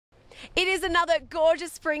It is another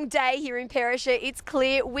gorgeous spring day here in Perisher. It's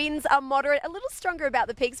clear, winds are moderate, a little stronger about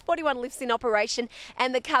the peaks, 41 lifts in operation,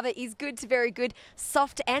 and the cover is good to very good,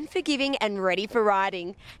 soft and forgiving and ready for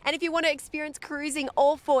riding. And if you want to experience cruising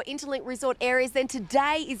all four Interlink Resort areas, then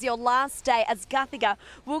today is your last day as Guthiga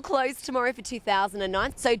will close tomorrow for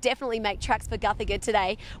 2009. So definitely make tracks for Guthiga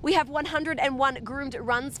today. We have 101 groomed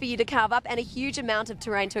runs for you to carve up and a huge amount of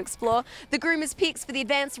terrain to explore. The Groomers Picks for the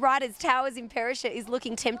advanced riders towers in Perisher is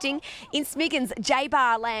looking tempting. In Smiggins,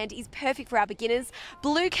 J-Bar Land is perfect for our beginners.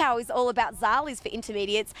 Blue Cow is all about Zali's for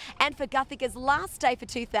intermediates. And for Guthiga's last day for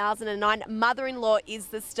 2009, Mother-in-Law is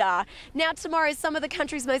the star. Now tomorrow, some of the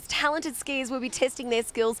country's most talented skiers will be testing their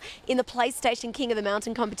skills in the PlayStation King of the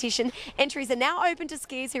Mountain competition. Entries are now open to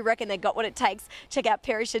skiers who reckon they've got what it takes. Check out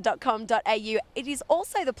perisher.com.au. It is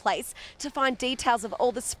also the place to find details of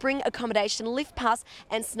all the spring accommodation, lift pass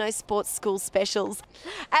and snow sports school specials.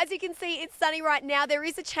 As you can see, it's sunny right now. There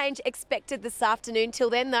is a change expected this afternoon. Till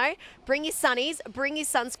then though, bring your sunnies, bring your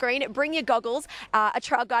sunscreen, bring your goggles. A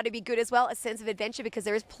trail guide would be good as well, a sense of adventure because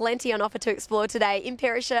there is plenty on offer to explore today. In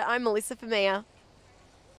Perisher, I'm Melissa Famia.